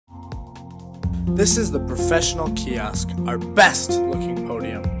This is the Professional Kiosk, our best looking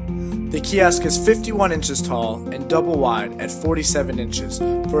podium. The kiosk is 51 inches tall and double wide at 47 inches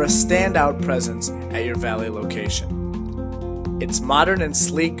for a standout presence at your Valet location. It's modern and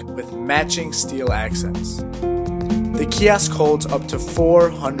sleek with matching steel accents. The kiosk holds up to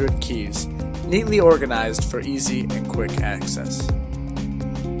 400 keys, neatly organized for easy and quick access.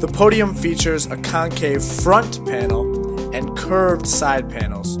 The podium features a concave front panel and curved side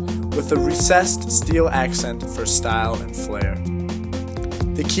panels with a recessed steel accent for style and flair.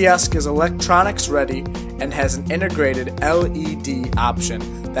 The kiosk is electronics ready and has an integrated LED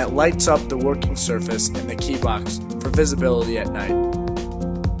option that lights up the working surface in the key box for visibility at night.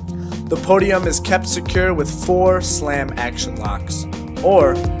 The podium is kept secure with 4 slam action locks,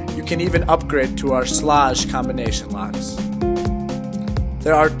 or you can even upgrade to our Slage combination locks.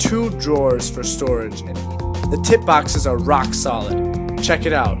 There are 2 drawers for storage, and the tip boxes are rock solid. Check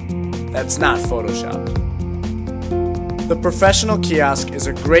it out. That's not photoshopped. The Professional Kiosk is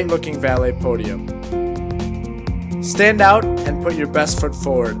a great looking Valet podium. Stand out and put your best foot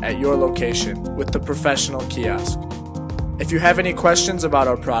forward at your location with the Professional Kiosk. If you have any questions about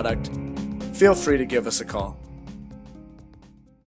our product, feel free to give us a call.